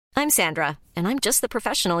I'm Sandra, and I'm just the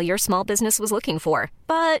professional your small business was looking for.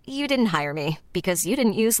 But you didn't hire me because you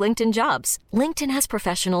didn't use LinkedIn Jobs. LinkedIn has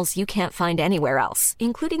professionals you can't find anywhere else,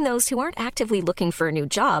 including those who aren't actively looking for a new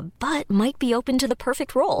job, but might be open to the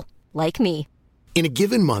perfect role, like me. In a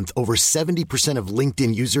given month, over 70% of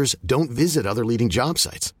LinkedIn users don't visit other leading job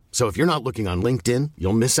sites. So if you're not looking on LinkedIn,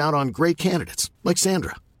 you'll miss out on great candidates like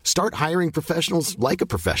Sandra. Start hiring professionals like a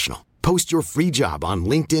professional. Post your free job on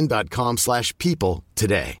linkedin.com/people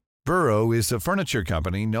today. Burrow is a furniture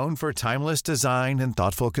company known for timeless design and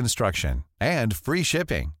thoughtful construction and free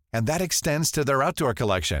shipping, and that extends to their outdoor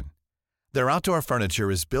collection. Their outdoor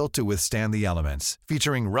furniture is built to withstand the elements,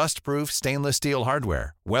 featuring rust-proof stainless steel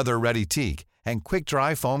hardware, weather-ready teak, and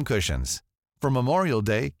quick-dry foam cushions. For Memorial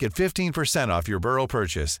Day, get 15% off your Burrow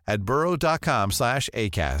purchase at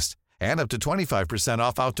burrow.com/ACAST and up to 25%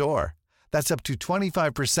 off outdoor. That's up to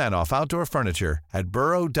 25% off outdoor furniture at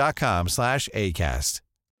burrow.com/ACAST.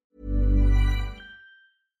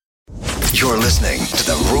 You're listening to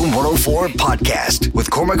the Room 104 podcast with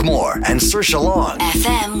Cormac Moore and Saoirse Long.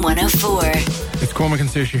 FM 104. It's Cormac and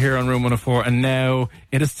Saoirse here on Room 104, and now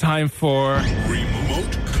it is time for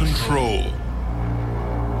Remote Control.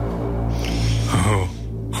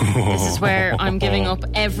 This is where I'm giving up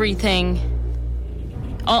everything,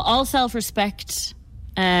 all self-respect.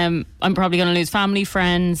 I'm probably going to lose family,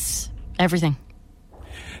 friends, everything.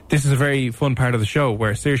 This is a very fun part of the show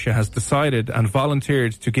where Saoirse has decided and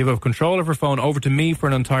volunteered to give up control of her phone over to me for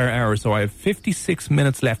an entire hour. So I have 56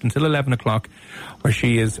 minutes left until 11 o'clock where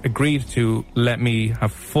she has agreed to let me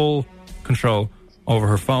have full control over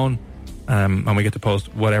her phone. And we get to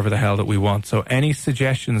post whatever the hell that we want. So any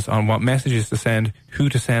suggestions on what messages to send, who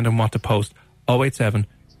to send and what to post, 087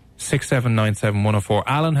 6797 104.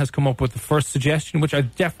 Alan has come up with the first suggestion, which I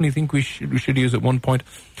definitely think we should use at one point.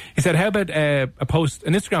 He said, how about an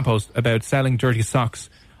Instagram post about selling dirty socks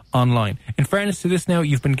online? In fairness to this now,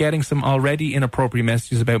 you've been getting some already inappropriate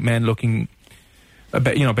messages about men looking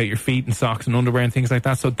about your feet and socks and underwear and things like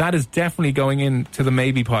that. So that is definitely going into the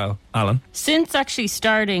maybe pile, Alan. Since actually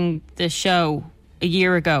starting the show a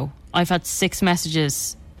year ago, I've had 6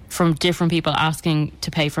 messages from different people asking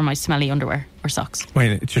to pay for my smelly underwear or socks.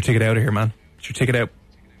 Wait, it's your ticket out of here, man. It's your ticket out.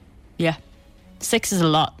 Yeah. 6 is a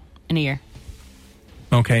lot in a year.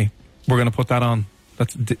 Okay, we're going to put that on.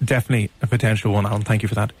 That's definitely a potential one, Alan. Thank you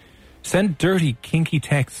for that. Send dirty, kinky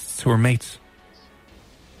texts to her mates.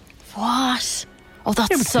 What? Oh,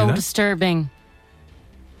 that's so disturbing.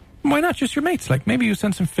 Why not just your mates? Like, maybe you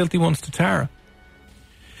send some filthy ones to Tara.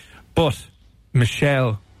 But,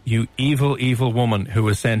 Michelle, you evil, evil woman who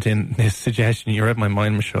has sent in this suggestion. You read my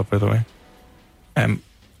mind, Michelle, by the way. I'm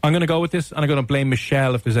going to go with this, and I'm going to blame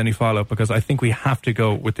Michelle if there's any follow-up, because I think we have to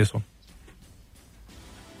go with this one.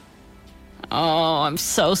 Oh, I'm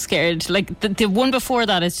so scared. Like, the one before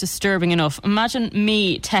that is disturbing enough. Imagine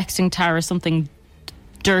me texting Tara something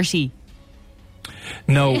dirty.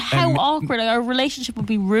 No. How awkward. Our relationship would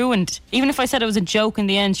be ruined. Even if I said it was a joke in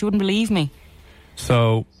the end, she wouldn't believe me.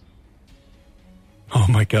 So, oh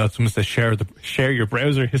my God, someone says share your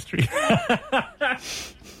browser history.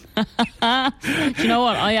 Do you know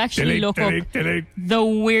what? I actually look up the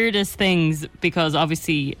weirdest things, because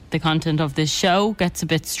obviously the content of this show gets a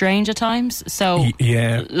bit strange at times. So,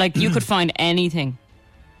 yeah, like, you could find anything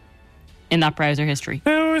in that browser history.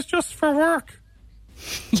 No, it's just for work.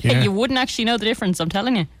 Yeah, you wouldn't actually know the difference, I'm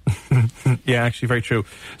telling you. Yeah, actually, very true.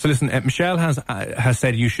 So listen, Michelle has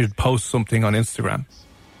said you should post something on Instagram.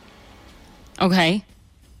 Okay.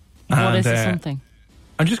 What is something?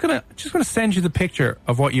 I'm just gonna send you the picture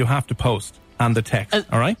of what you have to post and the text.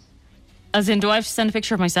 All right? As in, do I have to send a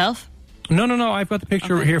picture of myself? No. I've got the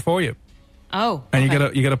picture here for you. Oh. And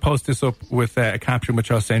okay. you gotta post this up with a caption, which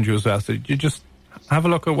I'll send you as well. So you just have a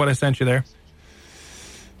look at what I sent you there.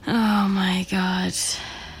 Oh my God.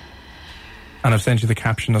 And I've sent you the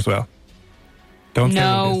caption as well. Don't say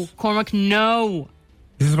No, Cormac, no.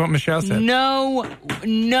 This is what Michelle said. No,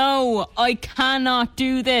 I cannot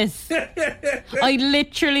do this. I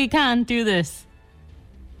literally can't do this.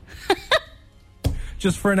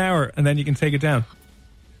 Just for an hour, and then you can take it down.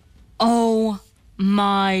 Oh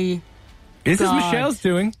my This God. is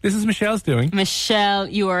Michelle's doing. Michelle,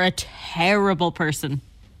 you are a terrible person.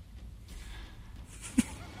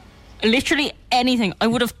 Literally anything. I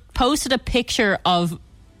would have posted a picture of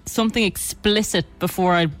something explicit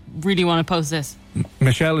before I really want to post this.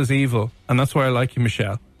 Michelle is evil, and that's why I like you,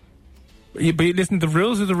 Michelle. But listen, the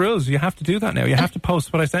rules are the rules. You have to do that now. You have to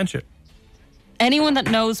post what I sent you. Anyone that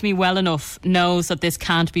knows me well enough knows that this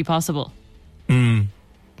can't be possible.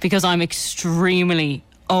 Because I'm extremely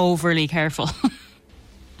overly careful.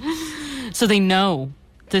 So they know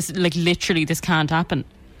this, like, literally this can't happen.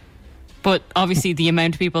 But obviously the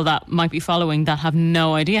amount of people that might be following that have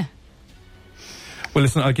no idea. Well,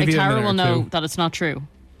 listen, I'll give you a minute Tara will or know two. that it's not true.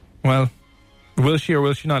 Well, will she or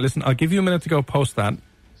will she not? Listen, I'll give you a minute to go post that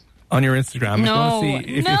on your Instagram. No, if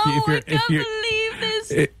you I want to see, can't believe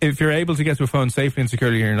this. If you're able to get to a phone safely and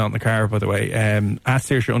securely, you're not in the car, by the way, at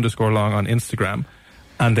Saoirse_long on Instagram.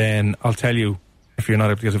 And then I'll tell you, if you're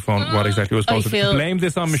not able to get to a phone, what exactly was posted. Blame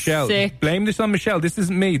this on Michelle. Sick. Blame this on Michelle. This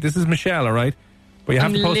isn't me. This is Michelle, all right? But you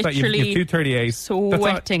have to post that. You've 2:38.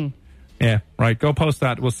 Sweating. Yeah, right. Go post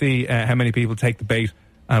that. We'll see how many people take the bait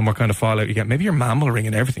and what kind of fallout you get. Maybe your mum will ring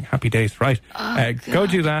and everything. Happy days, right? Go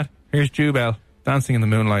do that. Here's Jubel, Dancing in the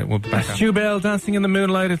Moonlight. We'll be back. Jubel, Dancing in the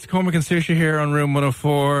Moonlight. It's Cormac and Saoirse here on Room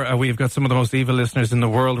 104. We've got some of the most evil listeners in the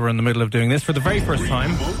world. We're in the middle of doing this for the very first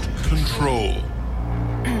time. Remote control.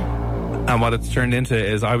 And what it's turned into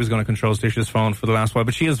is I was going to control Saoirse's phone for the last while,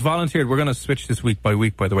 but she has volunteered. We're going to switch this week by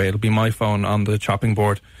week, by the way. It'll be my phone on the chopping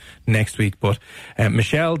board next week. But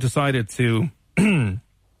Michelle decided to...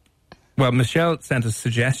 Well, Michelle sent a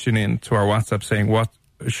suggestion in to our WhatsApp saying, what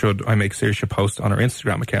should I make Saoirse post on her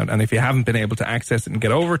Instagram account? And if you haven't been able to access it and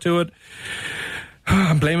get over to it,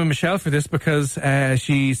 I'm blaming Michelle for this because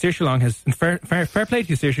Saoirse Long has... Fair play to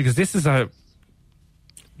you, Saoirse, because this is a...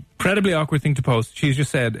 incredibly awkward thing to post. She's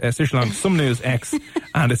just said, Saoirse Long, some news X,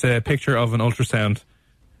 and it's a picture of an ultrasound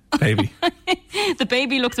baby. The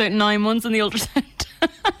baby looks about 9 months in the ultrasound.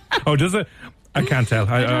 Oh, does it? I can't tell.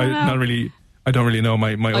 I don't really know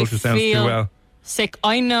my ultrasounds too well. Sick.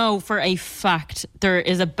 I know for a fact there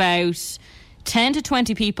is about 10 to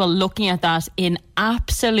 20 people looking at that in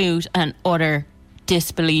absolute and utter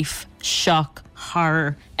disbelief, shock,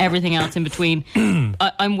 horror, everything else in between.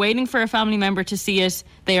 I'm waiting for a family member to see it.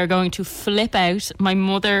 They are going to flip out. My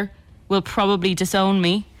mother will probably disown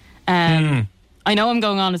me. I know I'm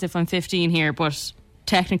going on as if I'm 15 here, but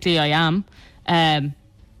technically I am.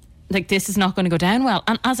 This is not going to go down well.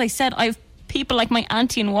 And as I said, I've people like my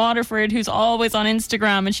auntie in Waterford who's always on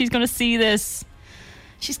Instagram, and she's going to see this.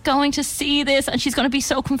 She's going to see this and she's going to be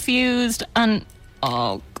so confused. And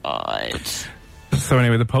oh God. So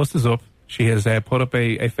anyway, the post is up. She has put up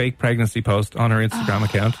a fake pregnancy post on her Instagram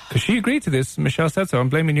account because she agreed to this. Michelle said so. I'm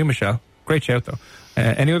blaming you, Michelle. Great shout, though.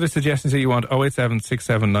 Any other suggestions that you want?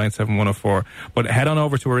 087-6797-104. But head on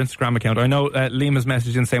over to her Instagram account. I know Lima's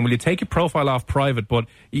messaged in saying, will you take your profile off private? But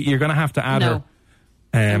you're going to have to add her.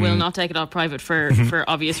 I will not take it off private for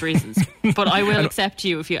obvious reasons. But I will accept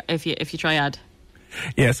you if you try add.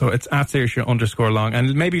 Yeah, so it's at Saoirse_long,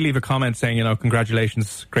 and maybe leave a comment saying,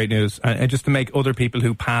 congratulations, great news, and just to make other people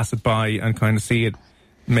who pass it by and kind of see it,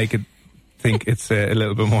 make it think it's a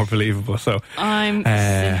little bit more believable. So I'm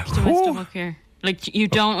sick to my stomach here. Like, you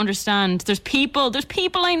don't understand. There's people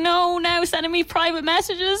I know now sending me private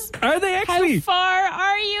messages. Are they actually? How far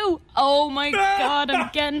are you? Oh my God, I'm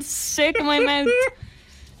getting sick in my mouth.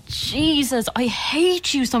 Jesus, I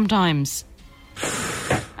hate you sometimes.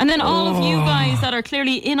 And then all of you guys that are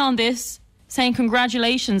clearly in on this saying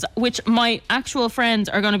congratulations, which my actual friends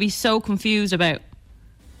are going to be so confused about.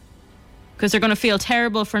 Because they're going to feel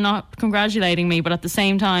terrible for not congratulating me, but at the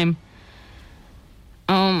same time,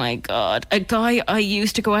 oh my God, a guy I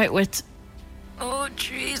used to go out with, oh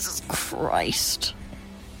Jesus Christ.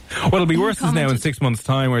 Well, it'll be worse now in 6 months'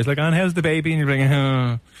 time, where it's like, and how's the baby? And you're like,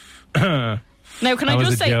 Now, can I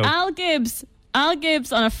just say, joke. Al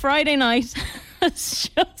Gibbs on a Friday night has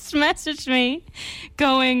just messaged me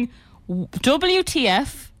going,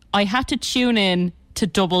 WTF, I had to tune in to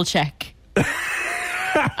double check.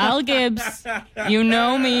 Al Gibbs, you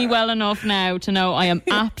know me well enough now to know I am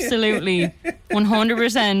absolutely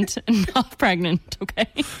 100% not pregnant, okay?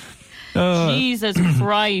 Jesus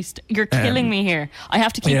Christ, you're killing me here. I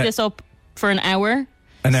have to keep this up for an hour.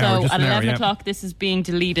 So at 11 o'clock, this is being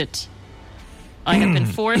deleted. I have been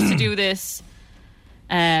forced to do this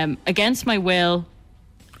against my will.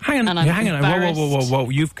 Hang on. Whoa.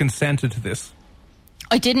 You've consented to this.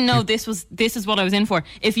 I didn't know this is what I was in for.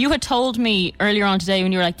 If you had told me earlier on today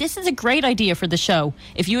when you were like, this is a great idea for the show,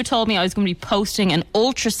 if you had told me I was going to be posting an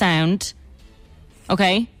ultrasound,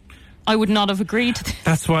 okay, I would not have agreed to this.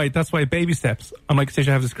 That's why baby steps. I'm like, Saoirse,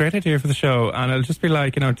 I have this great idea for the show, and I'll just be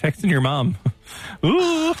like, texting your mom.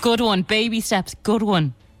 Ooh. Good one. Baby steps. Good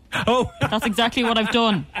one. Oh. That's exactly what I've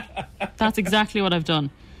done. Oh,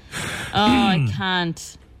 I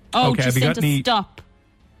can't. Oh, okay, Jacinta, stop.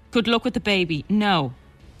 Good luck with the baby. No.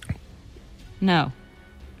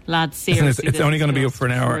 Lads, seriously. It's only going to be up for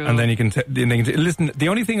an hour, and then you can... listen, the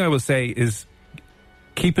only thing I will say is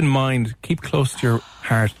keep in mind, keep close to your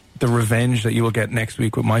heart the revenge that you will get next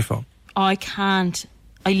week with my phone. Oh, I can't.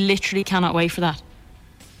 I literally cannot wait for that.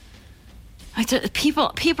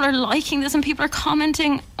 People are liking this and people are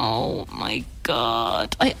commenting. Oh my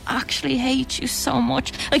God, I actually hate you so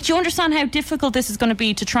much. Like, do you understand how difficult this is going to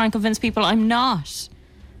be to try and convince people I'm not?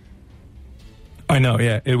 I know,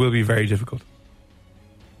 yeah, it will be very difficult.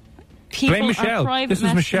 People Blame Michelle. This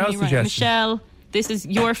was Michelle's suggestion. Right. Michelle, this is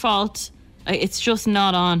your fault. It's just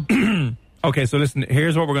not on. Okay, so listen,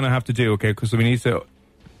 here's what we're going to have to do, okay, because we need to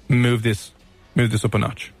move this up a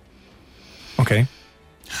notch. Okay?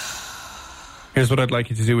 Here's what I'd like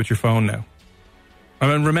you to do with your phone now. I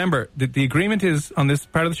mean, remember, the agreement is on this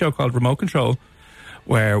part of the show called Remote Control,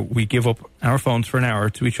 where we give up our phones for an hour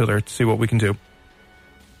to each other to see what we can do.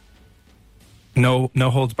 No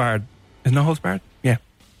holds barred. Is no holds barred? Yeah.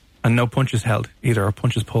 And no punches held either, or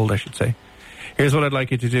punches pulled, I should say. Here's what I'd like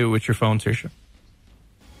you to do with your phone, Saoirse.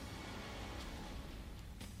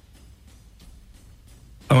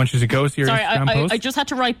 I want you to go to your Instagram post. I just had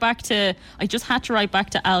to write back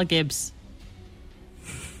to Al Gibbs.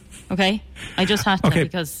 Okay? I just had to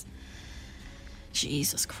because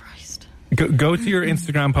Jesus Christ. Go to your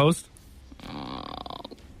Instagram post.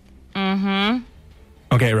 Mm-hmm.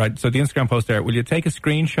 Okay, right. So the Instagram post there, will you take a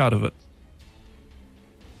screenshot of it?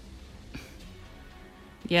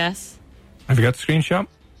 Yes. Have you got the screenshot?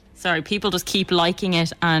 Sorry, people just keep liking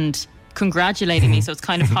it and congratulating me, so it's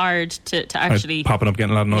kind of hard to actually... Popping up,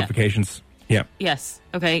 getting a lot of notifications. Yeah. Yes.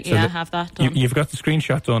 Okay, so I have that done. You've got the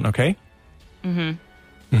screenshot done, okay?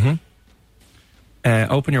 Mm-hmm.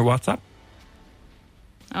 Mm-hmm. Open your WhatsApp.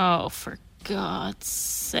 Oh, for God's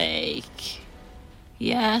sake.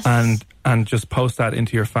 Yes. And just post that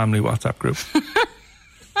into your family WhatsApp group.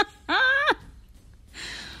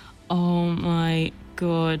 Oh my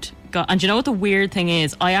good God. And do you know what the weird thing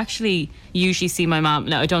is? I actually usually see my mum.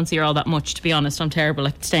 Now, I don't see her all that much, to be honest. I'm terrible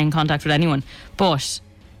at staying in contact with anyone. But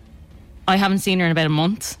I haven't seen her in about a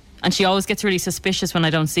month. And she always gets really suspicious when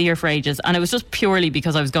I don't see her for ages. And it was just purely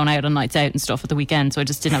because I was going out on nights out and stuff at the weekend, so I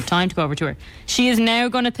just didn't have time to go over to her. She is now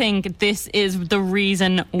going to think this is the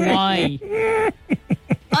reason why.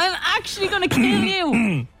 I'm actually going to kill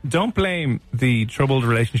you. Don't blame the troubled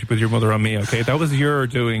relationship with your mother on me, okay? That was your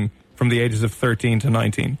doing from the ages of 13 to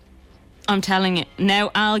 19. I'm telling you.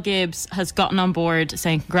 Now Al Gibbs has gotten on board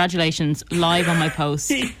saying congratulations live on my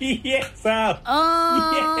post. Yes, Al.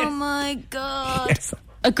 Oh, yes. My God. Yes.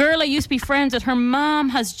 A girl I used to be friends with, her mom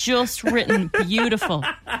has just written beautiful.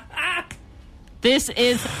 This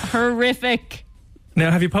is horrific.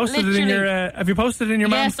 Now, have you posted it in your? Have you posted it in your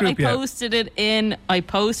mom's group yet? Yes, I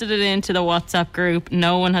posted it into the WhatsApp group.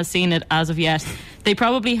 No one has seen it as of yet. They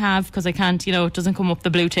probably have, because I can't. It doesn't come up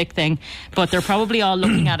the blue tick thing. But they're probably all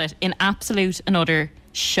looking at it in absolute and utter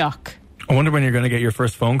shock. I wonder when you're going to get your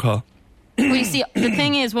first phone call. Well, you see, the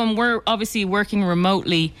thing is, when we're obviously working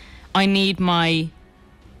remotely, I need my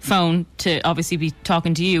phone to obviously be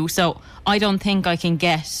talking to you. So I don't think I can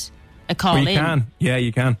get a call in. You can. Yeah,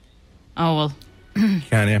 you can. Oh well. You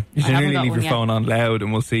can, yeah. You should nearly leave your phone on loud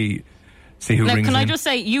and we'll see who rings in. Can I just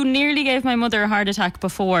say, you nearly gave my mother a heart attack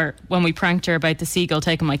before when we pranked her about the seagull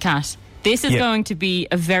taking my cat. This is going to be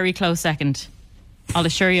a very close second. I'll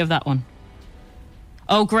assure you of that one.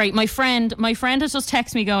 Oh, great. My friend has just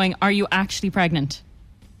texted me going, are you actually pregnant?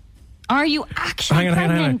 Are you actually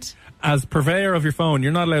pregnant? Hang on. As purveyor of your phone,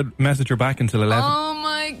 you're not allowed to message her back until 11. Oh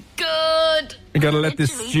my God. You got to let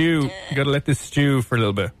this stew. You got to let this stew for a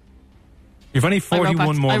little bit. You've only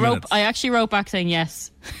 41 more minutes. I actually wrote back saying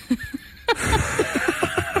yes.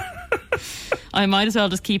 I might as well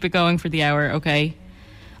just keep it going for the hour, okay?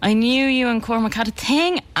 I knew you and Cormac had a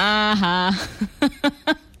thing. Oh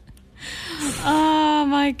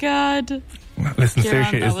my God. Listen,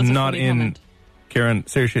 Saoirse is not in. Kieran,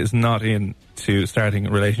 Saoirse is not in to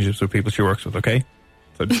starting relationships with people she works with, okay?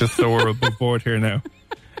 So just so we're above board here now.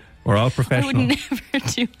 We're all professional. I would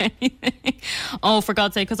never do anything. Oh, for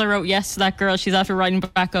God's sake, because I wrote yes to that girl. She's after writing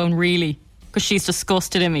back going, really? Because she's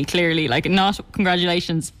disgusted in me, clearly. Like, not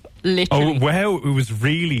congratulations, literally. Oh, wow. It was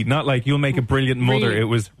really, not like you'll make a brilliant mother. Really? It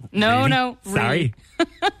was No, really? No. Sorry.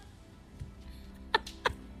 Really.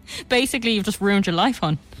 Basically, you've just ruined your life,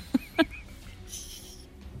 hon.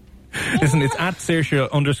 Listen, it's at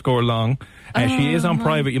Saoirse_long. She is on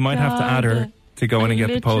private. You might have to add her to go in and get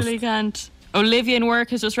the post. I literally can't. Olivia in work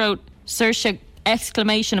has just wrote, Saoirse,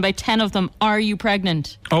 exclamation, about 10 of them, are you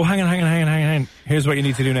pregnant? Oh, hang on. Here's what you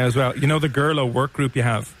need to do now as well. You know the Girlo work group you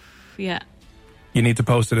have? Yeah. You need to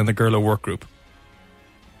post it in the Girlo work group.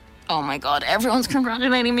 Oh my God, everyone's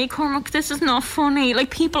congratulating me. Cormac, this is not funny. Like,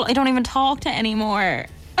 people I don't even talk to anymore.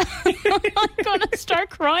 I'm going to start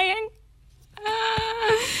crying.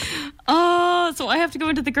 Oh, so I have to go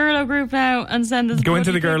into the Girlo group now and send this. Go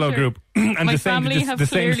into the Girlo picture. group and my the same family have the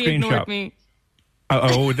same clearly ignored screenshot. Me.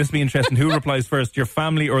 Oh, would this be interesting? Who replies first, your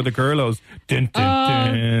family or the girlos? Dun,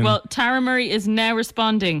 dun, dun. Well, Tara Murray is now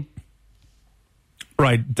responding.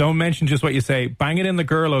 Right, don't mention just what you say. Bang it in the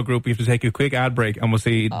Girlo group. We have to take a quick ad break, and we'll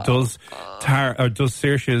see does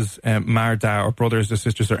Saoirse's Marda or brothers or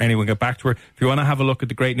sisters or anyone get back to her. If you want to have a look at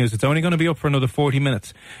the great news, it's only going to be up for another 40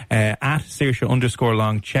 minutes. At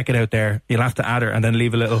Saoirse_Long, check it out there. You'll have to add her and then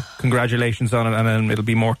leave a little congratulations on it, and then it'll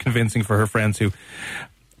be more convincing for her friends who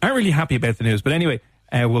aren't really happy about the news. But anyway,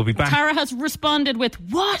 we'll be back. Tara has responded with,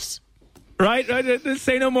 what? Right,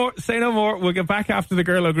 say no more. We'll get back after the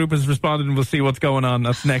Girlo group has responded and we'll see what's going on.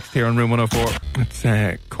 That's next here on Room 104. It's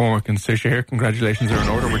Cormac and Saoirse here. Congratulations are in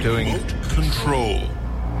order. We're doing Control.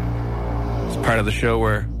 It's part of the show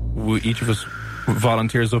where each of us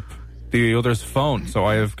volunteers up the other's phone. So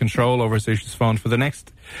I have control over Saoirse's phone for the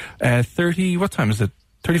next 30, what time is it?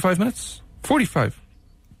 35 minutes? 45.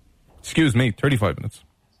 Excuse me, 35 minutes.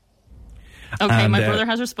 Okay, and, my brother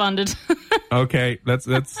has responded. Okay, let's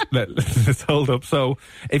hold up. So,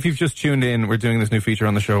 if you've just tuned in, we're doing this new feature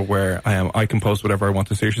on the show where I can post whatever I want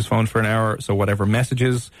to Saoirse's phone for an hour. So, whatever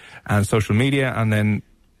messages and social media, and then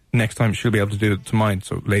next time she'll be able to do it to mine.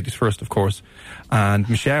 So, ladies first, of course. And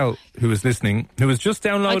Michelle, who is listening, who has just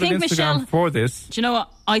downloaded Instagram Michelle, for this. Do you know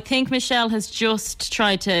what? I think Michelle has just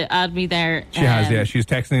tried to add me there. She has, yeah. She's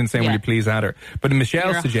texting and saying, will you please add her? But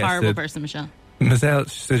Michelle You're suggested... a horrible person, Michelle. Michelle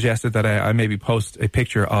suggested that I maybe post a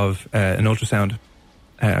picture of an ultrasound,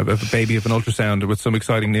 of a baby of an ultrasound with some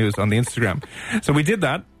exciting news on the Instagram. So we did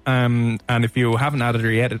that. And if you haven't added her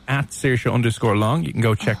yet, at Saoirse_Long, you can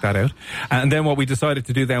go check that out. And then what we decided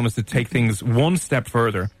to do then was to take things one step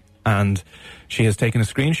further. And she has taken a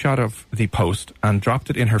screenshot of the post and dropped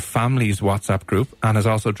it in her family's WhatsApp group and has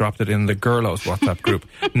also dropped it in the Girlos WhatsApp group.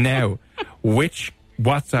 Now, which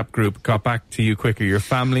WhatsApp group got back to you quicker, your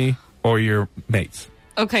family or your mates?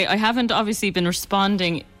 Okay, I haven't obviously been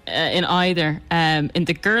responding in either. In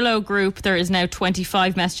the Girlo group, there is now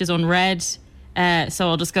 25 messages unread. So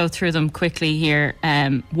I'll just go through them quickly here.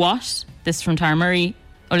 What? This is from Tara Murray.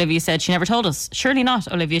 Olivia said she never told us. Surely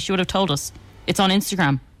not, Olivia. She would have told us. It's on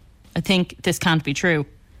Instagram. I think this can't be true.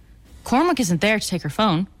 Cormac isn't there to take her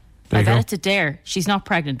phone. I bet it's a dare. She's not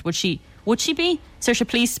pregnant. Would she be? Saoirse,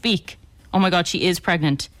 please speak. Oh my God, she is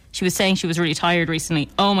pregnant. She was saying she was really tired recently.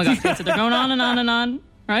 Oh my God. So they're going on and on and on,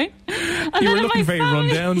 right? And you were looking very run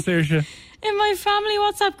down, Saoirse. In my family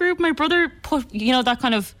WhatsApp group, my brother put, that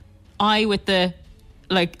kind of eye with the,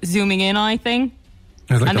 zooming in eye thing.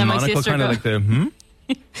 It was like and the then monocle, my sister kind of like the,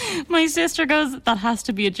 My sister goes, that has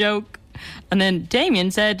to be a joke. And then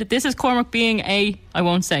Damien said, this is Cormac being I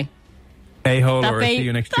won't say. A-hole or see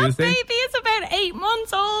you next Tuesday? That baby is about 8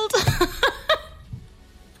 months old.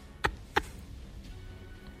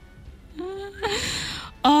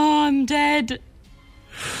 Oh, I'm dead.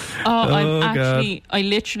 I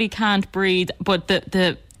literally can't breathe. But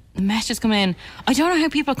the messages come in. I don't know how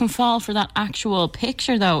people can fall for that actual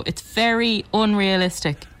picture, though. It's very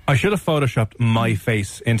unrealistic. I should have photoshopped my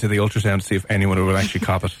face into the ultrasound to see if anyone would actually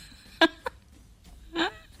cop it.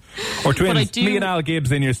 Or twins. Me and Al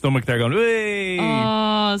Gibbs in your stomach there going, hey!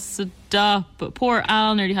 Oh, stop. But poor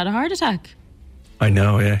Al nearly had a heart attack. I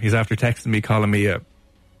know, yeah. He's after texting me, calling me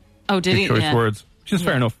did he? choice words. Which is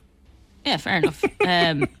fair enough. Yeah, fair enough.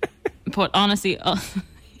 But honestly,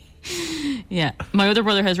 yeah. My other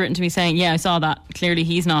brother has written to me saying, yeah, I saw that. Clearly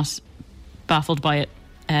he's not baffled by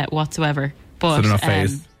it whatsoever. But so they're not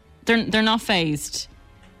phased? They're not phased.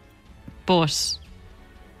 But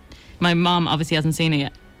my mom obviously hasn't seen it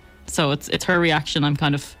yet. So it's her reaction I'm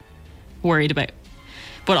kind of worried about.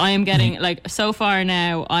 But I am getting, so far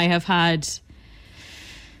now, I have had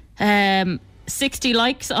 60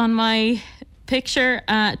 likes on my picture,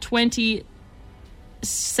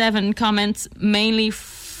 27 comments, mainly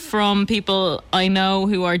from people I know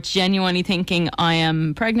who are genuinely thinking I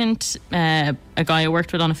am pregnant. A guy I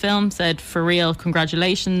worked with on a film said, for real,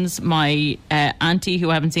 congratulations. My auntie,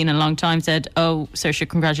 who I haven't seen in a long time, said, oh, Saoirse,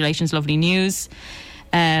 congratulations, lovely news.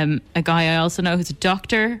 A guy I also know who's a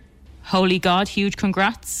doctor, holy God, huge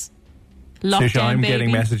congrats. Saoirse, I'm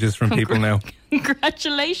getting messages from people now.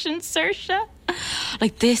 Congratulations, Saoirse.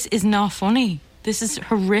 This is not funny. This is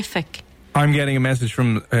horrific. I'm getting a message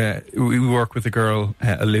from, we work with a girl,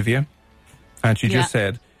 Olivia, and she just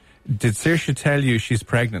said, did Saoirse tell you she's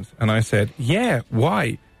pregnant? And I said, yeah,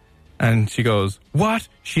 why? And she goes, what?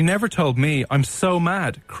 She never told me. I'm so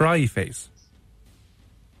mad. Cry face.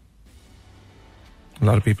 A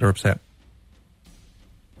lot of people are upset.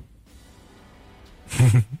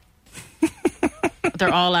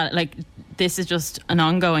 They're all this is just an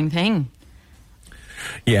ongoing thing.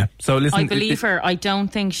 Yeah, so listen. I believe her. I don't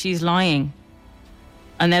think she's lying.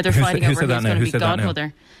 And now they're fighting over who's going to be Who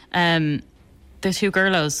godmother. The two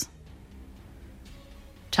girlos,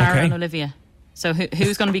 Tara and Olivia. So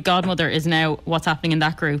who's going to be godmother is now what's happening in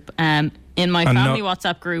that group. In my family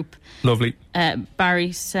WhatsApp group, lovely.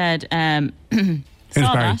 Barry said, Who's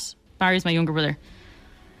saw Barry? that. Barry's my younger brother.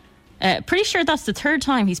 Pretty sure that's the third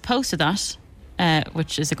time he's posted that,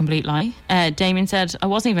 which is a complete lie. Damien said, I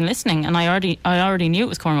wasn't even listening and I already knew it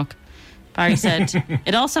was Cormac. Barry said,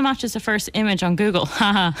 it also matches the first image on Google.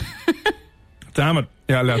 Haha. Damn it.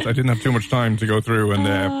 Yeah, lads, I didn't have too much time to go through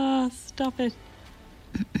and... Stop it.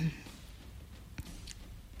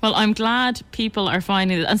 Well, I'm glad people are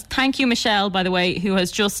finding it. And thank you, Michelle, by the way, who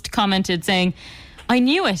has just commented saying, I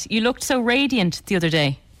knew it. You looked so radiant the other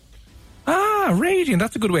day. Ah, radiant.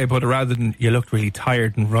 That's a good way to put it, rather than you looked really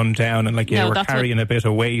tired and run down and like you were carrying a bit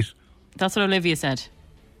of weight. That's what Olivia said.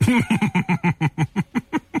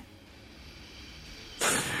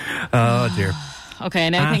 Oh, dear. Okay,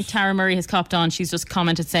 and I think Tara Murray has copped on. She's just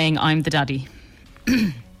commented saying, I'm the daddy.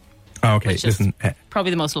 Okay, listen. Probably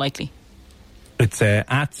the most likely. It's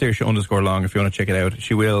at Saoirse_long if you want to check it out.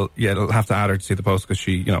 She will, you'll have to add her to see the post because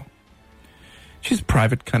she's a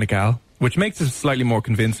private kind of gal, which makes it slightly more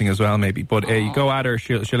convincing as well, maybe. But you go at her,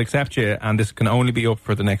 she'll accept you, and this can only be up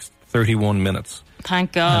for the next 31 minutes.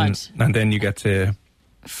 Thank God. And then you get to...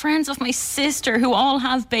 Friends of my sister who all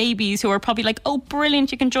have babies who are probably like, oh,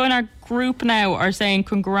 brilliant, you can join our group now, are saying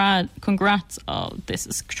congrats. Oh, this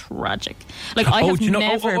is tragic. Like, I have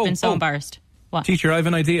never been so embarrassed. What? Teacher, I have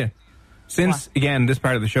an idea. Since, again, this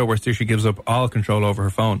part of the show where Saoirse gives up all control over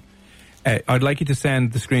her phone, I'd like you to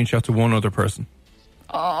send the screenshot to one other person.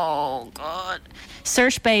 Oh, God.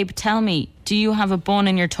 Search Babe, tell me, do you have a bun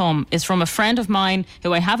in your tum? Is from a friend of mine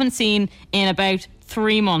who I haven't seen in about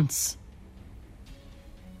 3 months.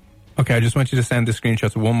 Okay, I just want you to send the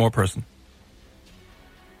screenshot to one more person.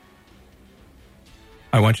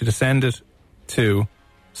 I want you to send it to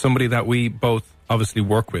somebody that we both obviously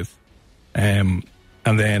work with. And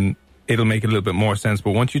then it'll make it a little bit more sense.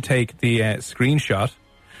 But once you take the screenshot,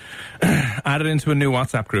 add it into a new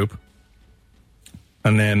WhatsApp group,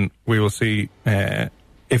 and then we will see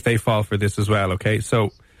if they fall for this as well, okay?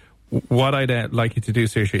 So what I'd like you to do,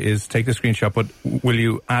 Saoirse, is take the screenshot, but will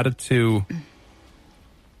you add it to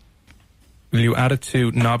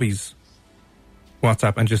Nobby's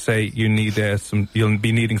WhatsApp and just say you need you'll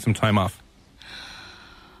be needing some time off?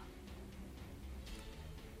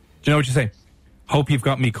 Do you know what you say? Hope you've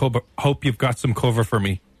got me cover. Hope you've got some cover for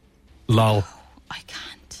me. Lol. I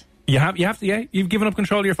can't. You have to, yeah? You've given up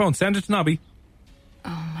control of your phone. Send it to Nobby.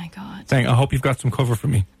 Oh my God. Saying, I hope you've got some cover for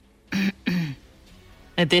me.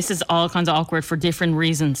 This is all kinds of awkward for different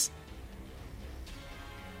reasons.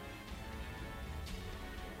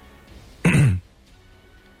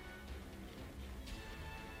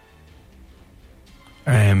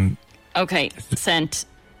 Okay, sent.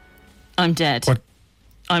 I'm dead. What?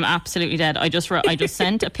 I'm absolutely dead. I just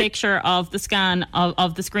sent a picture of the scan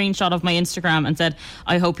of the screenshot of my Instagram and said,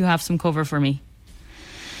 I hope you have some cover for me.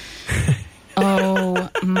 Oh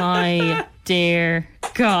my dear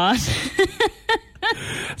God.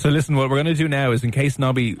 So listen, what we're going to do now is, in case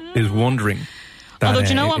Nobby is wondering. Although, do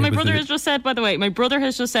you know what my brother has just said, by the way? My brother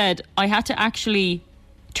has just said, I had to actually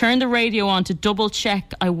turn the radio on to double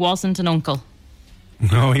check I wasn't an uncle.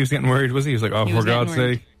 No, he was getting worried, was he? He was like, oh, for God's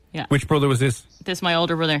sake. Yeah. Which brother was this? This is my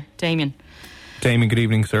older brother, Damien. Damien, good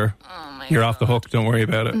evening, sir. Oh my You're God. off the hook, don't worry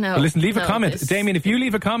about it. No, but listen, leave a comment. Damien, if you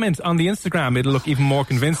leave a comment on the Instagram, it'll look even more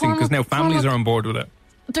convincing, because now families are on board with it.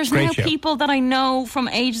 There's Great now show. people that I know from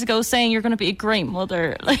ages ago saying you're going to be a great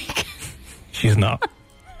mother. Like, she's not.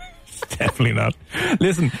 She's definitely not.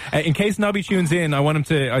 Listen, in case Nobby tunes in, I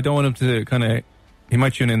don't want him to kind of, he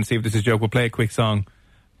might tune in and see if this is a joke. We'll play a quick song,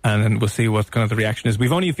 and then we'll see what kind of the reaction is.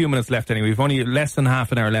 We've only a few minutes left anyway. We've only less than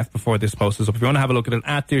half an hour left before this post is up. If you want to have a look at it,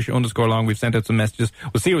 at Saoirse_long, we've sent out some messages.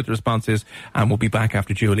 We'll see what the response is, and we'll be back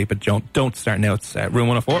after Julie. But don't start now. It's Room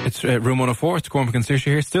 104. It's Room 104. It's Cormac and Saoirse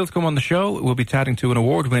here. Still to come on the show, we'll be chatting to an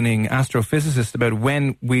award-winning astrophysicist about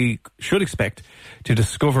when we should expect to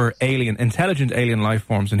discover intelligent alien life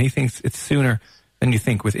forms, and he thinks it's sooner than you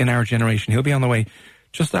think within our generation. He'll be on the way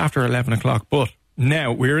just after 11 o'clock. But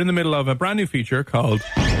now we're in the middle of a brand new feature called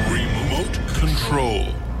Remote Control.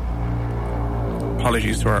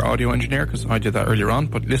 Apologies to our audio engineer because I did that earlier on,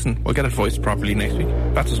 but listen, we'll get it voiced properly next week.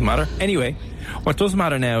 That doesn't matter. Anyway, what does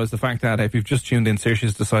matter now is the fact that if you've just tuned in,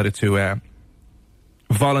 Saoirse's decided to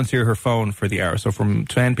volunteer her phone for the hour. So from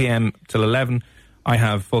 10 p.m. till 11, I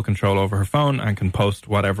have full control over her phone and can post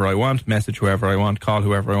whatever I want, message whoever I want, call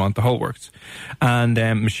whoever I want, the whole works. And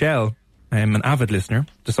Michelle, an avid listener,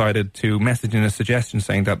 decided to message in a suggestion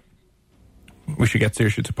saying that we should get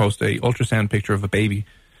Saoirse to post a ultrasound picture of a baby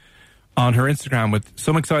on her Instagram with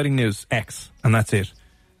some exciting news, X, and that's it.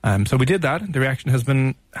 So we did that. The reaction has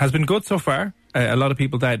been good so far. A lot of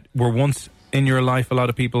people that were once in your life, a lot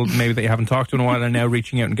of people maybe that you haven't talked to in a while are now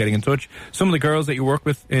reaching out and getting in touch. Some of the girls that you work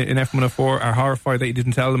with in F104 are horrified that you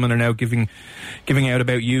didn't tell them and are now giving out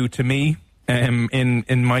about you to me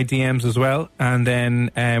in my DMs as well. And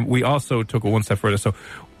then we also took it one step further. So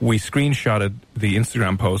we screenshotted the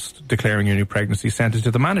Instagram post declaring your new pregnancy, sent it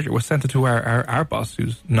to the manager. We sent it to our boss,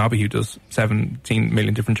 who's Nobby, who does 17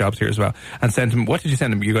 million different jobs here as well, and sent him. What did you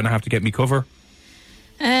send him? You're going to have to get me cover.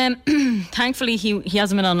 Thankfully, he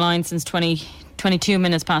hasn't been online since 22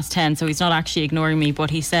 minutes past 10, so he's not actually ignoring me. But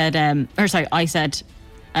he said, I said,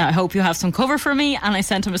 I hope you have some cover for me, and I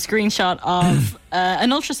sent him a screenshot of an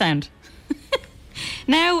ultrasound.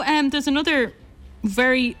 Now, there's another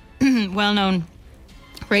very well-known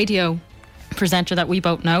radio presenter that we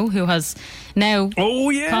both know who has now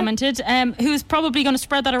commented, who's probably going to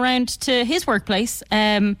spread that around to his workplace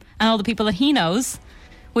and all the people that he knows,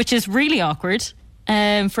 which is really awkward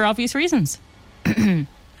for obvious reasons.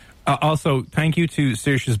 Also, thank you to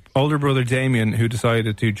Saoirse's older brother Damien, who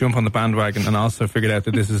decided to jump on the bandwagon and also figured out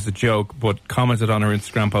that this is a joke, but commented on her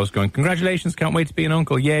Instagram post going, "Congratulations, can't wait to be an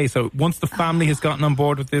uncle, yay." So once the family has gotten on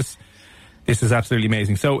board with this is absolutely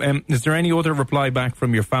amazing. So is there any other reply back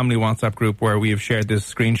from your family WhatsApp group where we have shared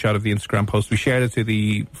this screenshot of the Instagram post? We shared it to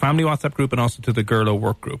the family WhatsApp group and also to the Girlo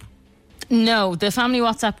work group. No, the family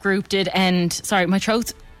WhatsApp group did end. Sorry, my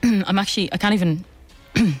throat. I can't even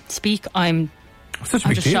speak. I'm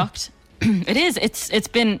just shocked. It is. It's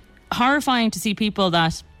been horrifying to see people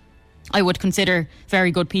that I would consider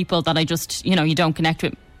very good people that I just, you don't connect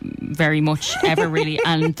with very much ever really,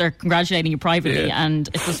 and they're congratulating you privately, and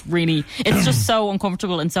it's just so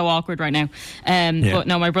uncomfortable and so awkward right now. But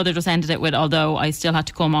no, my brother just ended it with, although I still had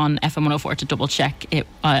to come on FM 104 to double check it.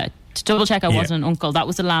 I wasn't an uncle. That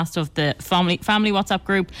was the last of the family WhatsApp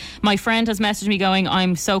group. My friend has messaged me going,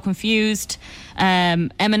 "I'm so confused."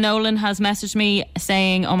 Emma Nolan has messaged me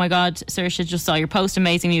saying, "Oh my God, Saoirse, just saw your post.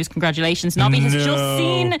 Amazing news. Congratulations." Nobby has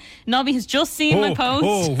just seen my post.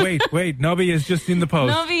 Oh, wait. Nobby has just seen the post.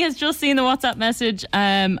 Nobby has just seen the WhatsApp message.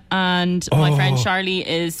 And my friend Charlie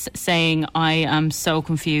is saying, "I am so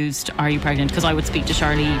confused. Are you pregnant?" Because I would speak to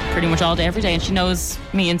Charlie pretty much all day, every day, and she knows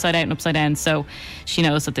me inside out and upside down. So she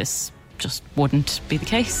knows that this just wouldn't be the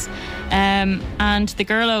case. And the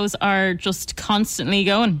girlos are just constantly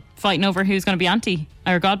fighting over who's going to be auntie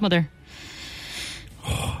or godmother.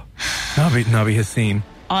 Nobby has seen.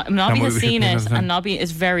 Nobby has seen it, and Nobby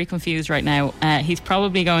is very confused right now. He's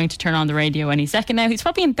probably going to turn on the radio any second now. He's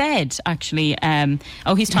probably in bed, actually.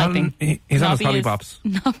 He's typing. He's on his lollipops.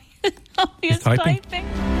 Nobby is typing.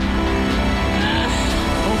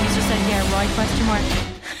 He's just said, "Yeah, right?" question mark.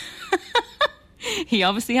 He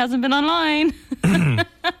obviously hasn't been online.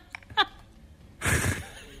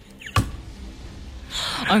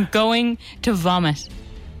 I'm going to vomit.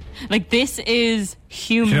 Like, this is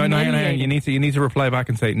humiliating. No, you need to reply back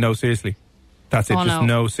and say, "No, seriously." That's it.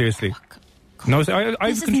 No, seriously. No, I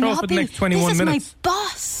have control for the next 21 minutes. This is my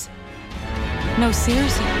boss. No,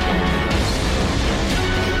 seriously.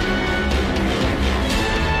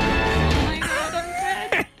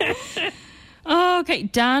 Okay,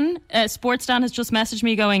 Dan, Sports Dan has just messaged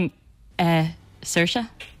me going, Saoirse?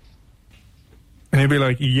 And he'd be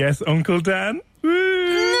like, "Yes, Uncle Dan." No,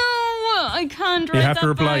 I can't write that. You have to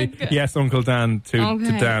reply, back. "Yes, Uncle Dan" to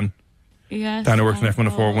Dan. Yes, Dan, who works in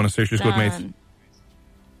F104, one of Saoirse's good mates.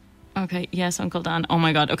 Okay, yes, Uncle Dan. Oh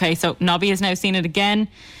my God. Okay, so Nobby has now seen it again.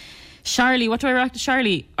 Charlie, what do I write to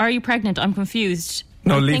Charlie? "Are you pregnant? I'm confused."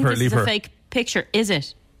 No, leave her. Leave her. A fake picture, is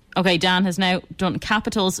it? Okay, Dan has now done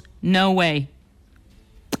capitals. No way.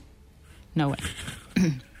 No way.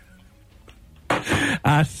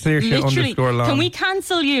 At Saoirse _Long. Can we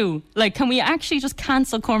cancel you? Like, can we actually just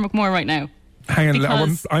cancel Cormac Moore right now? Hang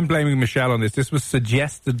on, I'm blaming Michelle on this. This was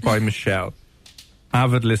suggested by Michelle,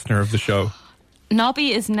 avid listener of the show.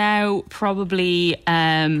 Nobby is now probably,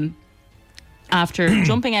 after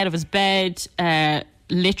jumping out of his bed,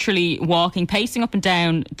 literally pacing up and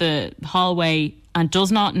down the hallway, and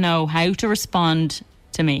does not know how to respond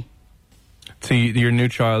to me. To your new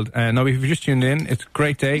child. Nobby, if you just tuned in, it's a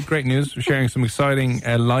great day, great news. We're sharing some exciting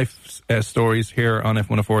life stories here on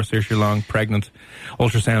F104. Saoirse Long, pregnant.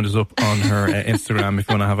 Ultrasound is up on her Instagram if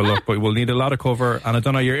you want to have a look. But we'll need a lot of cover. And I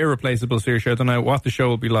don't know, you're irreplaceable, Saoirse. I don't know what the show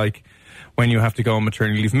will be like when you have to go on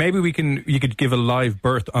maternity leave. Maybe you could give a live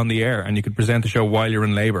birth on the air and you could present the show while you're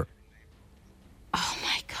in labour. Oh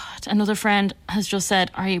my God. Another friend has just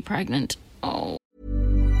said, "Are you pregnant?" Oh.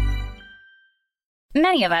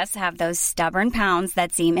 Many of us have those stubborn pounds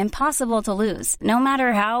that seem impossible to lose, no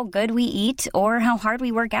matter how good we eat or how hard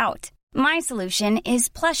we work out. My solution is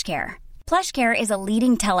PlushCare. PlushCare is a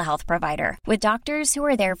leading telehealth provider with doctors who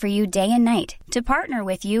are there for you day and night to partner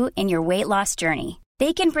with you in your weight loss journey.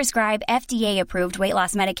 They can prescribe FDA-approved weight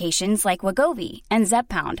loss medications like Wegovy and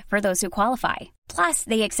Zepbound for those who qualify. Plus,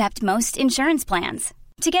 they accept most insurance plans.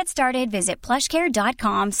 To get started, visit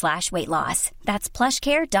plushcare.com/weightloss. That's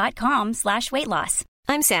plushcare.com/weightloss.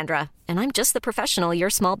 I'm Sandra, and I'm just the professional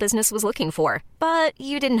your small business was looking for. But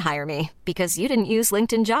you didn't hire me because you didn't use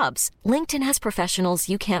LinkedIn Jobs. LinkedIn has professionals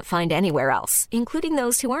you can't find anywhere else, including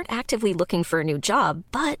those who aren't actively looking for a new job,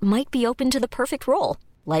 but might be open to the perfect role,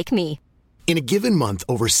 like me. In a given month,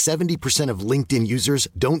 over 70% of LinkedIn users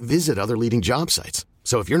don't visit other leading job sites.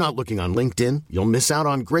 So if you're not looking on LinkedIn, you'll miss out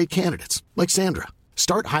on great candidates like Sandra.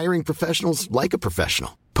 Start hiring professionals like a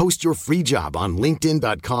professional. Post your free job on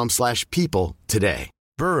linkedin.com/people today.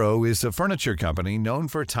 Burrow is a furniture company known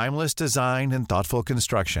for timeless design and thoughtful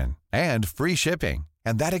construction and free shipping,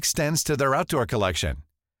 and that extends to their outdoor collection.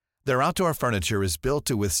 Their outdoor furniture is built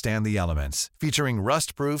to withstand the elements, featuring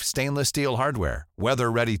rust-proof stainless steel hardware,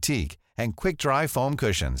 weather-ready teak, and quick-dry foam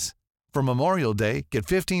cushions. For Memorial Day, get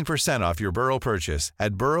 15% off your Burrow purchase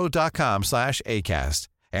at burrow.com/acast.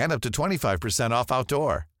 And up to 25% off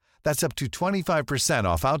outdoor. That's up to 25%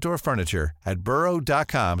 off outdoor furniture at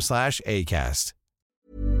burrow.com/acast.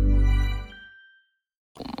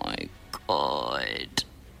 Oh my God.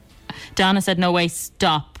 Dana said, no way,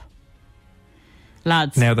 stop.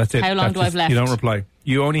 Lads, now that's it. How long do I have left? You don't reply.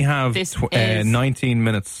 You only have 19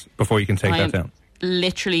 minutes before you can take that down.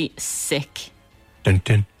 Literally sick. Dun,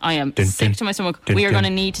 dun, I am dun, sick dun, to my stomach. dun, We are dun. going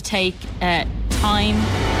to need to take time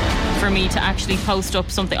for me to actually post up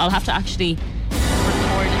something. I'll have to actually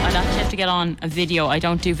record it. I'll actually have to get on a video. I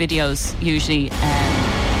don't do videos usually.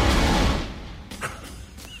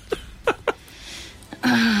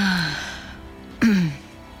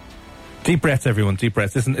 Deep breaths, everyone. Deep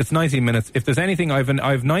breaths. Listen, it's 19 minutes. If there's anything,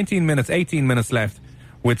 I've 19 minutes, 18 minutes left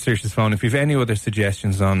with Saoirse's phone. If you've any other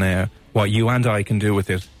suggestions on what you and I can do with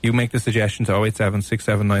it, you make the suggestion to 087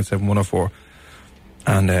 6797 104,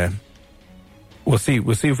 and we'll see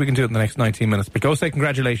if we can do it in the next 19 minutes. But go say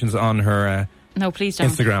congratulations on her no, please don't.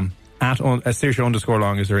 Instagram. At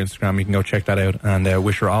Saoirse_long is her Instagram. You can go check that out and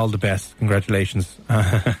wish her all the best. Congratulations.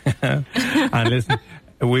 And listen,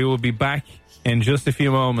 we will be back in just a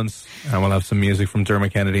few moments, and we'll have some music from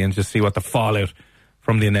Dermot Kennedy and just see what the fallout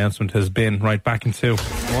from the announcement has been. Right back in 2.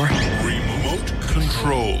 Remote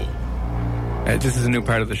control. This is a new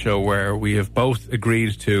part of the show where we have both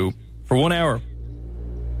agreed to, for 1 hour,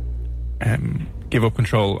 give up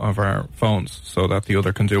control of our phones so that the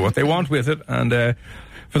other can do what they want with it. And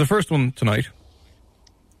for the first one tonight,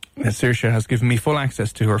 Saoirse has given me full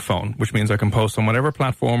access to her phone, which means I can post on whatever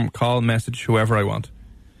platform, call, message, whoever I want.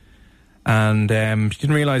 And she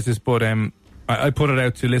didn't realise this, but I put it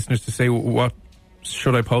out to listeners to say, what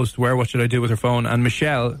should I post, where, what should I do with her phone? And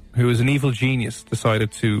Michelle, who is an evil genius,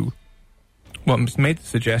 decided to, made the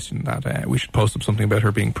suggestion that we should post up something about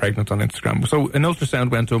her being pregnant on Instagram. So an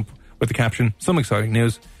ultrasound went up with the caption, some exciting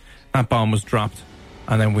news. That bomb was dropped,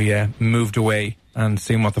 and then we moved away and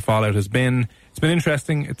seen what the fallout has been. It's been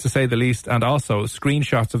interesting, to say the least, and also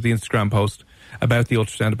screenshots of the Instagram post about the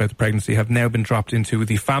ultrasound, about the pregnancy, have now been dropped into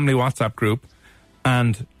the family WhatsApp group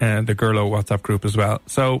and the Girlo WhatsApp group as well.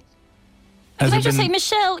 So, can I just say,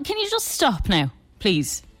 Michelle, can you just stop now,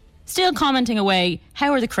 please? Still commenting away.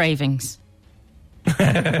 How are the cravings?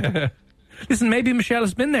 Listen, maybe Michelle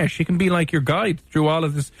has been there. She can be like your guide through all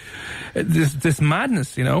of this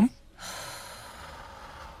madness, you know?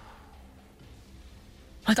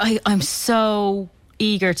 Like, I'm so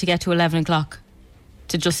eager to get to 11 o'clock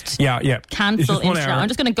to just cancel Instagram. I'm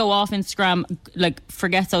just going to go off Instagram, like,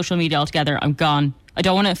 forget social media altogether. I'm gone. I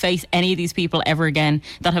don't want to face any of these people ever again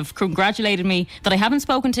that have congratulated me, that I haven't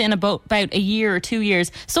spoken to in about a year or 2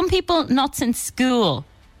 years. Some people not since school.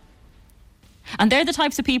 And they're the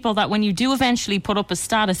types of people that when you do eventually put up a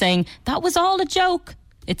status saying, that was all a joke,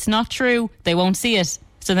 it's not true, they won't see it.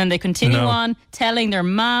 So then they continue on telling their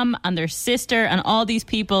mum and their sister and all these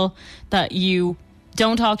people that you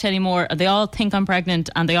don't talk to anymore. They all think I'm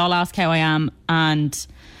pregnant and they all ask how I am. And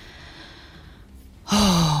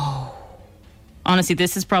honestly,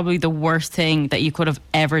 this is probably the worst thing that you could have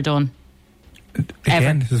ever done.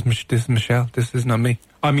 Again, this is Michelle. This is not me.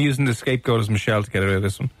 I'm using the scapegoat as Michelle to get out of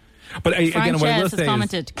this one. But Frank again, what I will Jez say has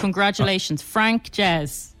commented, congratulations, Frank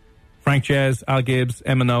Jez. Frank Jez, Al Gibbs,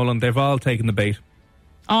 Emma Nolan, they've all taken the bait.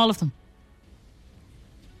 All of them.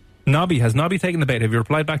 Nobby, has Nobby taken the bait? Have you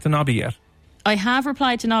replied back to Nobby yet? I have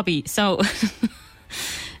replied to Nobby. So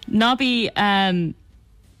Nobby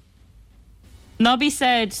Nobby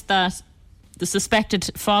said that the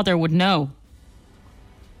suspected father would know.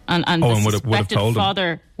 And the suspected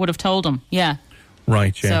father would have told him. Yeah.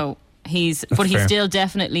 Right, yeah. So he's still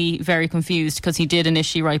definitely very confused, because he did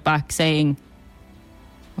initially write back saying,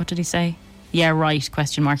 what did he say? Yeah, right, ?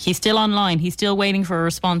 He's still online. He's still waiting for a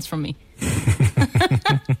response from me.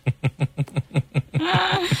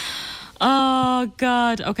 Oh,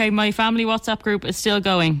 God. Okay, my family WhatsApp group is still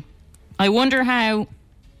going. I wonder how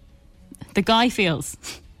the guy feels.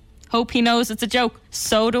 Hope he knows it's a joke.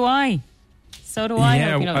 So do I.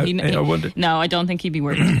 Yeah, I wonder. No, I don't think he'd be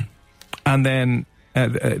worried. And then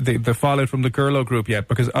the fallout from the Girlo group yet,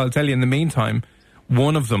 because I'll tell you, in the meantime,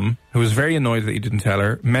 one of them, who was very annoyed that he didn't tell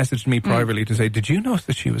her, messaged me privately to say, did you know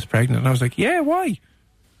that she was pregnant? And I was like, yeah, why?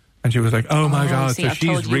 And she was like, oh my God, so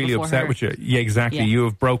she's really upset with you. Yeah, exactly. Yeah. You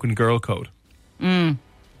have broken girl code.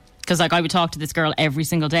 Because I would talk to this girl every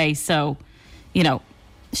single day, so, we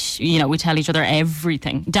tell each other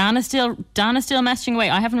everything. Dana's still messaging away.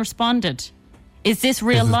 I haven't responded. Is this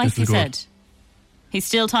real life, he said. He's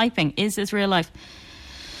still typing. Is this real life?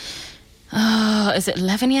 Is it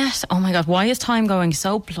 11 yet? Oh my God, why is time going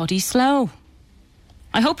so bloody slow?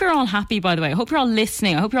 I hope you're all happy, by the way. I hope you're all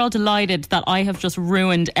listening. I hope you're all delighted that I have just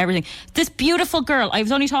ruined everything. This beautiful girl, I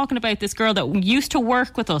was only talking about this girl that used to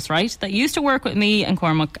work with us, right? That used to work with me and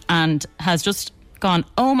Cormac, and has just gone,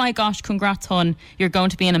 oh my gosh, congrats, hon. You're going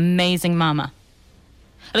to be an amazing mama.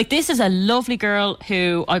 Like, this is a lovely girl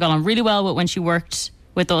who I got on really well with when she worked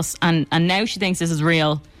with us, and now she thinks this is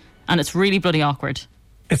real, and it's really bloody awkward.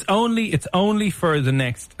 It's only for the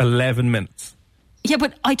next 11 minutes. Yeah,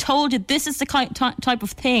 but I told you, this is the type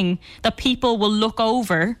of thing that people will look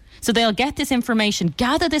over, so they'll get this information,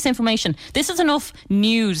 gather this information. This is enough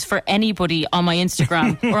news for anybody on my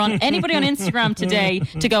Instagram or on anybody on Instagram today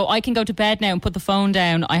to go, I can go to bed now and put the phone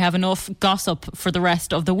down. I have enough gossip for the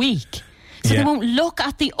rest of the week. So they won't look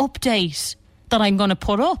at the update that I'm going to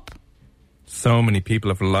put up. So many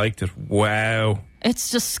people have liked it. Wow.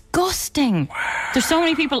 It's disgusting. Wow. There's so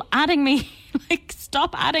many people adding me. Like,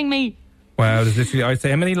 stop adding me. Wow, there's literally, I'd say,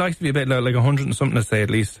 how many likes to be a bit like 100 and something, I'd say, at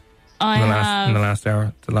least. In the last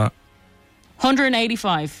hour. It's a lot.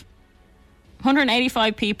 185.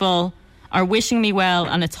 185 people are wishing me well,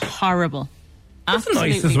 and it's horrible. That's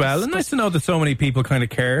nice as well. And nice to know that so many people kind of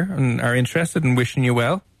care and are interested in wishing you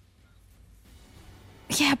well.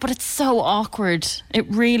 Yeah, but it's so awkward. It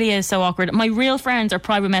really is so awkward. My real friends are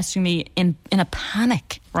private messaging me in a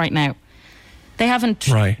panic right now. They haven't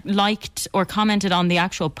liked or commented on the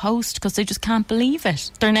actual post because they just can't believe it.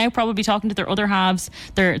 They're now probably talking to their other halves,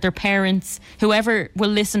 their parents, whoever will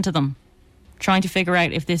listen to them, trying to figure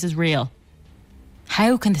out if this is real.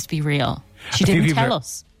 How can this be real? She didn't tell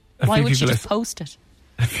us. Why would she just post it?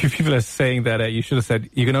 A few people are saying that you should have said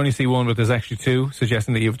you can only see one, but there's actually two,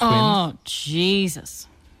 suggesting that you have twins. Oh, Jesus.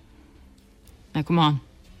 Now, come on.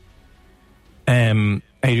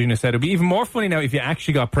 Adrian has said it'd be even more funny now if you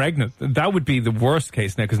actually got pregnant. That would be the worst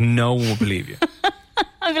case now, because no one will believe you.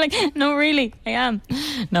 I'd be like, no, really, I am.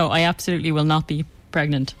 No, I absolutely will not be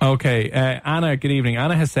pregnant. Okay, Anna, good evening.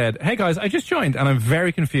 Anna has said, hey guys, I just joined and I'm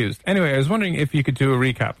very confused. Anyway, I was wondering if you could do a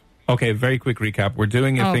recap. Okay, very quick recap. We're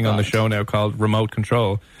doing a thing on the show now called Remote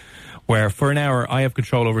Control, where for an hour I have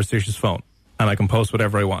control over Saoirse's phone and I can post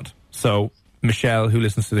whatever I want. So Michelle, who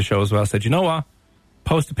listens to the show as well, said, you know what?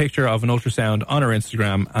 Post a picture of an ultrasound on her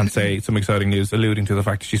Instagram and say some exciting news alluding to the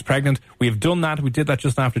fact that she's pregnant. We've done that. We did that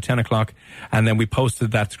just after 10 o'clock. And then we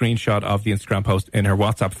posted that screenshot of the Instagram post in her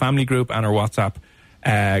WhatsApp family group and her WhatsApp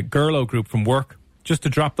Girlo group from work, just to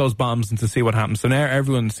drop those bombs and to see what happens. So now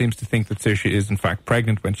everyone seems to think that Saoirse is in fact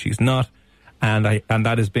pregnant when she's not. And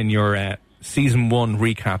that has been your season 1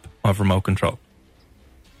 recap of Remote Control.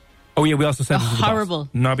 Oh yeah, we also sent it to the horrible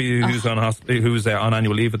boss. Nobby, who's on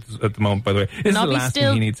annual leave at the moment, by the way. This is the last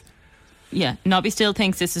thing he needs. Yeah, Nobby still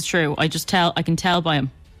thinks this is true. I can tell by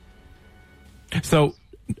him. So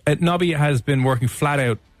Nobby has been working flat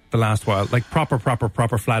out the last while, like proper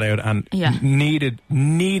flat out, and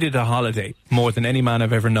needed a holiday more than any man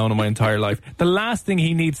I've ever known in my entire life. The last thing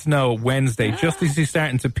he needs to know Wednesday, just as he's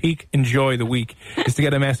starting to enjoy the week, is to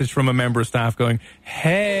get a message from a member of staff going,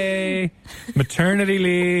 hey, maternity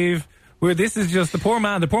leave. This is just the poor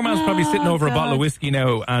man. The poor man's probably sitting over a bottle of whiskey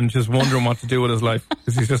now and just wondering what to do with his life.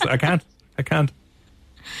 Because he's just, I can't.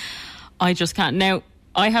 I just can't. Now,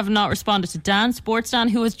 I have not responded to Dan, Sports Dan,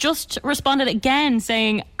 who has just responded again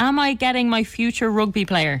saying, am I getting my future rugby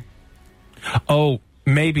player? Oh,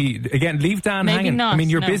 maybe. Again, leave Dan hanging. Not, I mean,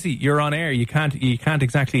 you're busy. You're on air. You can't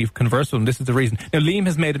exactly converse with him. This is the reason. Now, Liam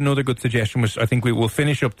has made another good suggestion, which I think we will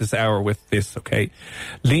finish up this hour with this, okay?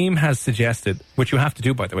 Liam has suggested, which you have to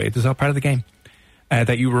do, by the way. This is all part of the game.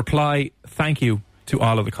 that you reply thank you to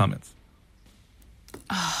all of the comments.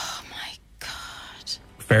 Oh my God.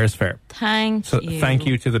 Fair is fair. Thank you. Thank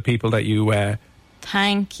you to the people that you...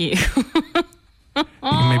 thank you. You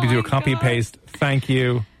can maybe do a copy and paste. Thank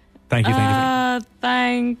you. Thank you, thank you.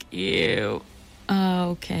 Thank you.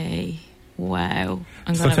 Okay. Wow.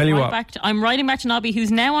 I'm writing back to Nobby,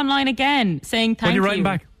 who's now online again, saying thank you. What are you writing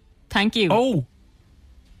back? Thank you. Oh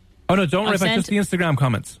no, don't write back, just the Instagram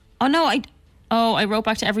comments. Oh no, I wrote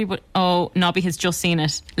back to everybody. Oh, Nobby has just seen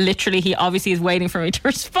it. Literally, he obviously is waiting for me to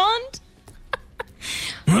respond.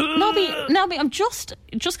 Nobby, I'm just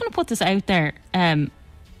going to put this out there.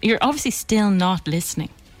 You're obviously still not listening.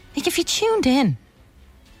 Like, if you tuned in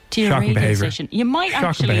to your radio station, you might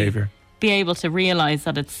actually be able to realise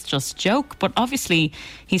that it's just a joke. But obviously,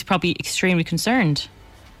 he's probably extremely concerned.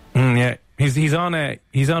 Yeah, he's on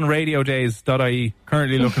radiodays.ie,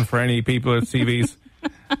 currently looking for any people at CVs.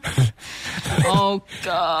 Oh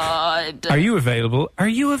God! Are you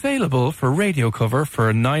available for radio cover for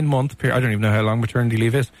a 9-month period? I don't even know how long maternity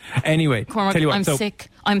leave is. Anyway, Cormac, tell you what, I'm sick.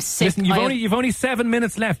 Listen, you've only 7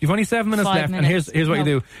 minutes left. And here's what you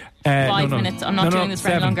do. 5 minutes. I'm not doing this for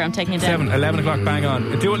any longer. I'm taking it down. 11 o'clock, bang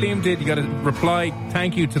on. Do what Liam did. You got to reply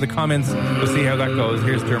thank you to the comments. We'll see how that goes.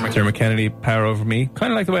 Here's Dermot Kennedy, power over me.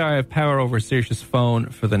 Kind of like the way I have power over Saoirse's phone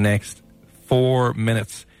for the next 4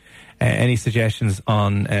 minutes. Any suggestions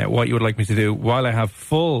on what you would like me to do while I have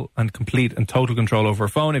full and complete and total control over her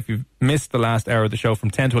phone? If you've missed the last hour of the show from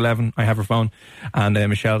 10 to 11, I have her phone. And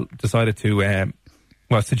Michelle decided to,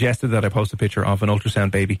 suggested that I post a picture of an ultrasound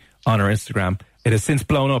baby on her Instagram. It has since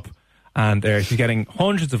blown up, and she's getting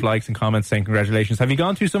hundreds of likes and comments saying congratulations. Have you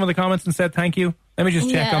gone through some of the comments and said thank you? Let me just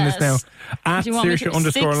check on this now. At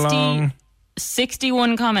Saoirse_Long.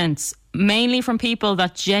 61 comments, mainly from people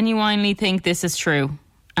that genuinely think this is true.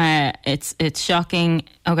 It's shocking.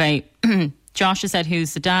 Okay, Josh has said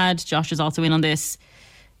who's the dad. Josh is also in on this.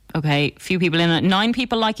 Okay, few people in it. 9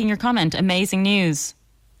 people liking your comment. Amazing news.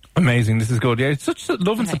 Amazing. This is good. Yeah, it's such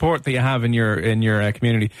love and support that you have in your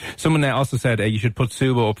community. Someone also said you should put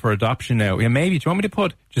Subo up for adoption now. Yeah, maybe. Do you want me to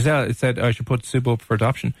put Giselle? It said I should put Subo up for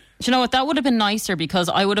adoption. Do you know what? That would have been nicer because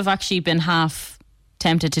I would have actually been half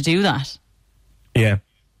tempted to do that. Yeah.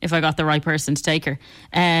 If I got the right person to take her.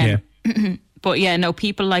 Yeah. But yeah, no,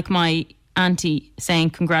 people like my auntie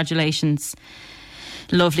saying congratulations,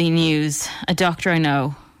 lovely news, a doctor I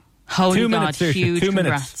know, holy 2 God, minutes, huge 2 congrats.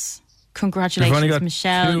 minutes. Congratulations,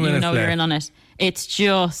 Michelle, you know left. you're in on it. It's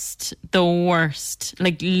just the worst,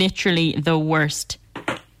 like literally the worst.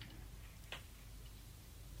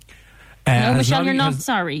 No, Michelle, you're not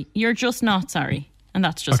sorry. You're just not sorry. And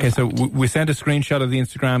that's just okay, so we sent a screenshot of the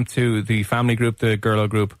Instagram to the family group, the Girl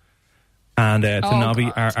group. And to Nobby,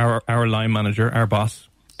 our line manager, our boss.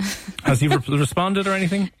 Has he responded or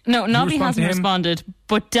anything? No, Nobby hasn't responded,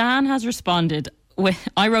 but Dan has responded.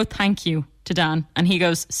 I wrote thank you to Dan, and he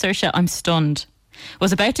goes, Saoirse, I'm stunned.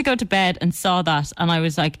 Was about to go to bed and saw that, and I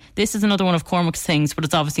was like, this is another one of Cormac's things, but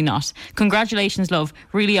it's obviously not. Congratulations, love.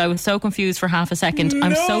 Really, I was so confused for half a second.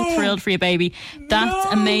 I'm so thrilled for you, baby.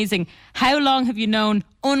 That's amazing. How long have you known?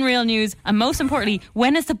 Unreal news. And most importantly,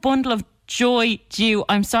 when is the bundle of joy due?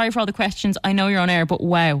 I'm sorry for all the questions. I know you're on air, but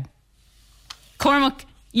wow. Cormac,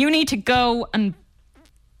 you need to go and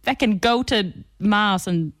feckin' go to mass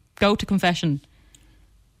and go to confession.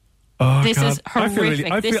 Oh, this God. Is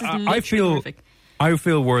horrific. I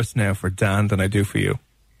feel worse now for Dan than I do for you.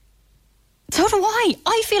 So do I.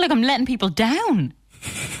 I feel like I'm letting people down.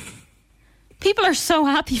 People are so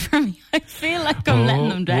happy for me. I feel like I'm letting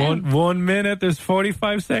them down. 1 minute, there's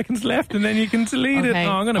 45 seconds left, and then you can delete it. Oh,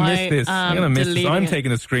 I'm going to miss this. I'm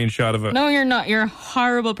taking a screenshot of it. No, you're not. You're a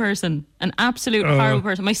horrible person. An absolute horrible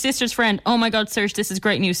person. My sister's friend. Oh my God, Serge, this is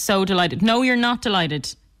great news. So delighted. No, you're not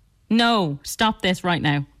delighted. No, stop this right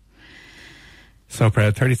now. So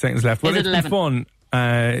proud. 30 seconds left. Well, it's been fun.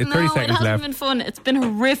 30 seconds left. It hasn't been fun. It's been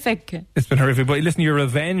horrific. But listen, your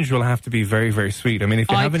revenge will have to be very, very sweet. I mean,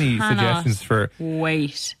 if you have any suggestions for...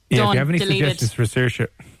 Wait. Yeah, if you have any suggestions for Saoirse...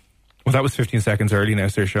 Well, that was 15 seconds early now,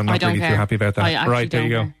 Saoirse. I'm not really too happy about that. Right, there you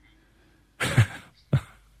go.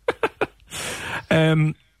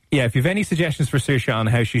 Yeah, if you have any suggestions for Saoirse on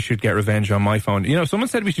how she should get revenge on my phone... You know, someone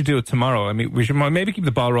said we should do it tomorrow. I mean, we should maybe keep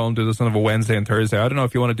the ball rolling, do this on a Wednesday and Thursday. I don't know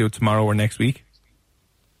if you want to do it tomorrow or next week.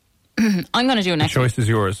 I'm going to do it next week. The choice is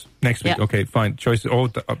yours. Next week. Yeah. Okay, fine. Choice.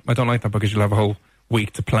 I don't like that because you'll have a whole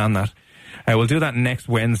week to plan that. We'll do that next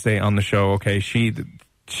Wednesday on the show. Okay, she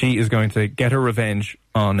is going to get her revenge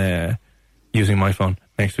on using my phone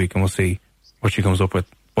next week, and we'll see what she comes up with.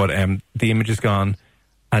 But the image is gone,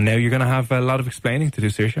 and now you're going to have a lot of explaining to do,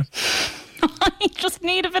 Saoirse. I just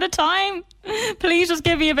need a bit of time. Please just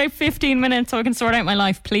give me about 15 minutes so I can sort out my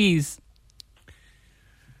life, please.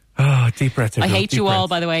 Oh, deep breaths. I hate you all,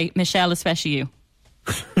 by the way. Michelle, especially you.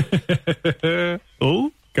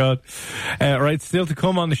 Oh, God. Right, still to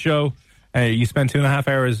come on the show. You spent 2.5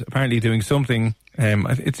 hours apparently doing something.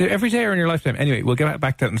 It's every day in your lifetime. Anyway, we'll get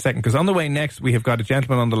back to that in a second, because on the way next, we have got a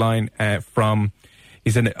gentleman on the line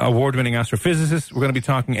he's an award-winning astrophysicist. We're going to be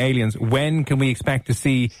talking aliens. When can we expect to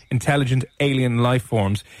see intelligent alien life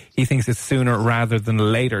forms? He thinks it's sooner rather than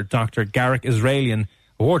later. Dr. Garrick Israelian,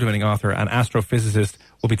 award-winning author and astrophysicist,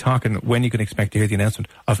 will be talking when you can expect to hear the announcement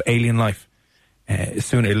of alien life.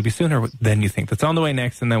 Sooner. It'll be sooner than you think. That's on the way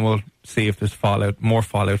next, and then we'll see if there's more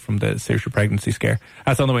fallout from the Saoirse pregnancy scare.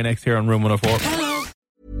 That's on the way next here on Room 104.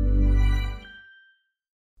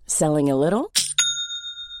 Selling a little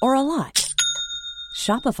or a lot?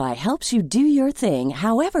 Shopify helps you do your thing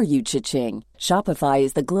however you cha-ching. Shopify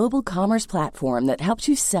is the global commerce platform that helps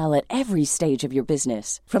you sell at every stage of your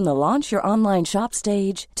business. From the launch your online shop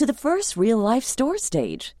stage to the first real-life store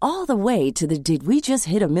stage, all the way to the did we just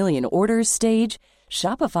hit a million orders stage.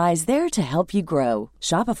 Shopify is there to help you grow.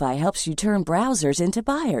 Shopify helps you turn browsers into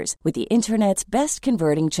buyers with the internet's best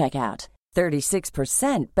converting checkout.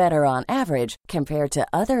 36% better on average compared to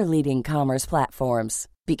other leading commerce platforms.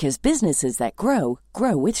 Because businesses that grow,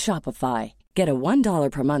 grow with Shopify. Get a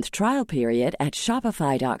 $1 per month trial period at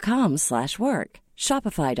shopify.com/work.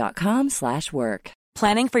 Shopify.com/work.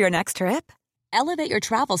 Planning for your next trip? Elevate your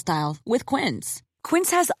travel style with Quince.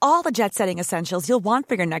 Quince has all the jet-setting essentials you'll want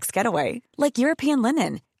for your next getaway, like European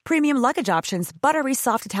linen, premium luggage options, buttery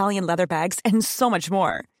soft Italian leather bags, and so much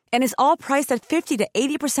more. And is all priced at 50 to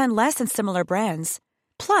 80% less than similar brands.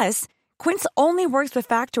 Plus, Quince only works with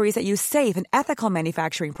factories that use safe and ethical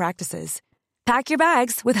manufacturing practices. Pack your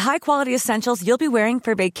bags with high-quality essentials you'll be wearing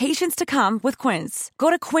for vacations to come with Quince.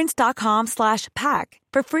 Go to quince.com/pack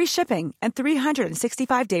for free shipping and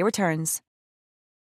 365-day returns.